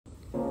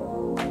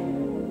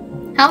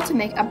How to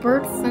make a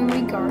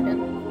bird-friendly garden.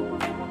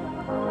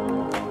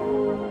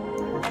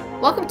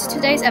 Welcome to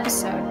today's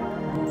episode.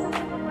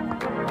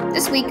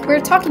 This week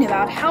we're talking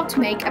about how to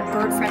make a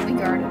bird-friendly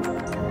garden.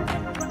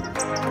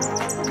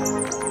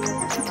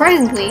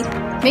 Surprisingly,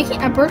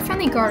 making a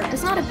bird-friendly garden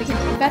is not a big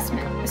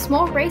investment. A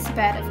small raised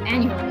bed of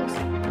annuals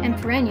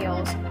and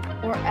perennials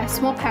or a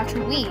small patch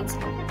of weeds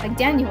like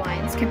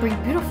dandelions can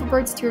bring beautiful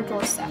birds to your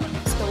doorstep.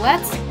 So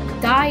let's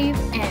dive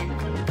in.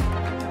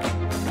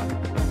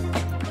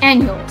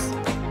 Annuals.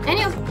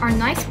 Annuals are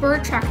nice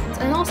bird attractants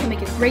and also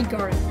make a great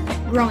garden,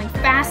 growing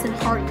fast and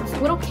hardy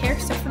with little care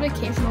except for the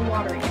occasional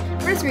watering.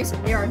 For this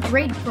reason, they are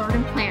great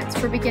garden plants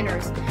for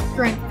beginners,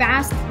 growing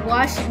fast,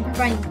 lush, and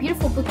providing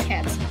beautiful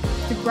bouquets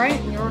to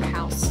brighten your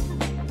house.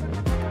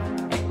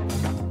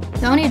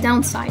 The only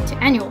downside to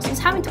annuals is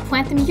having to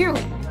plant them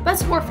yearly, but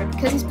it's worth it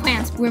because these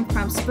plants bloom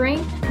from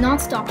spring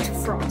non-stop to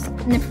frost,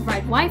 and they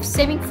provide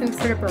life-saving food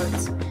for the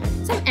birds.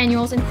 Some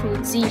annuals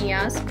include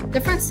zinnias,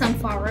 different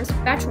sunflowers,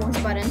 bachelor's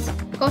buttons,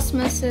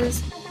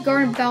 cosmoses,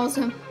 garden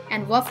balsam,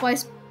 and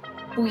lovelice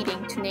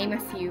bleeding, to name a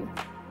few.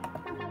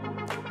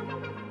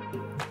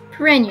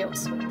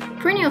 Perennials.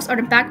 Perennials are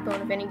the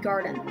backbone of any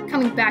garden,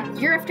 coming back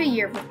year after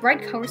year with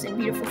bright colors and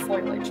beautiful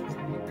foliage.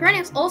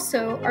 Perennials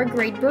also are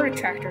great bird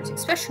attractors,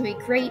 especially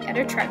great at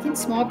attracting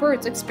small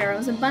birds like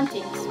sparrows and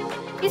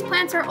buntings. These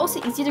plants are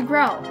also easy to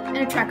grow and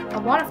attract a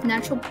lot of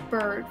natural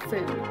bird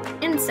food.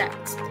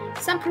 Insects.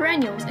 Some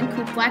perennials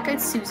include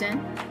black-eyed Susan,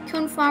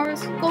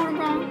 coneflowers,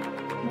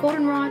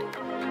 goldenrod,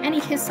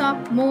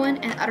 anti-hyssop, mullein,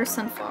 and other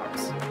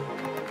sunflowers.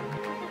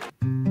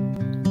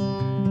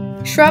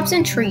 Shrubs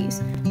and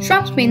trees.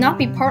 Shrubs may not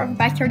be part of a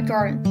backyard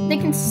garden. They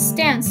can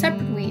stand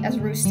separately as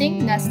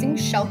roosting, nesting,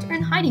 shelter,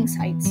 and hiding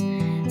sites.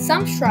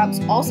 Some shrubs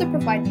also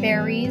provide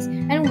berries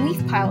and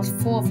leaf piles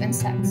full of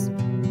insects,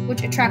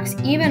 which attracts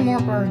even more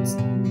birds.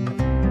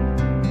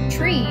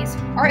 Trees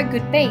are a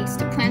good base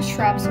to plant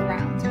shrubs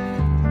around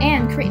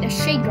and create a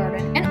shade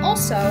garden, and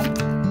also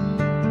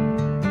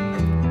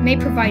may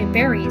provide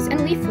berries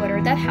and leaf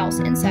litter that house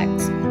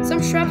insects.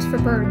 Some shrubs for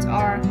birds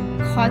are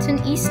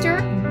cotton Easter,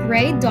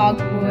 gray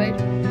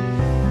dogwood,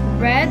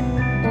 red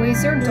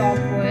osier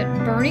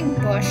dogwood, burning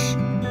bush,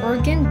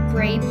 Oregon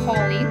gray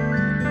holly,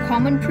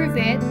 common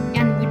privet,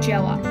 and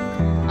woodgella.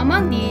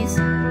 Among these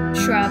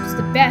shrubs,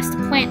 the best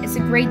plant is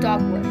the gray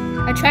dogwood,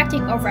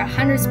 attracting over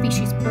 100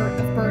 species of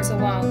birds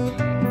alone.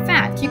 In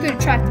fact, you could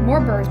attract more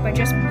birds by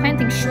just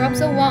planting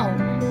shrubs alone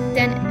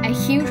than a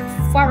huge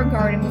flower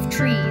garden with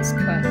trees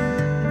could.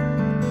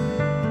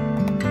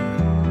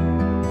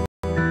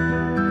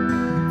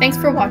 Thanks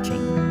for watching.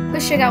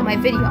 Please check out my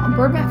video on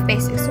bird bath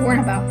basics to learn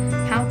about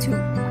how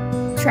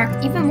to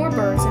attract even more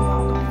birds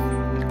involved.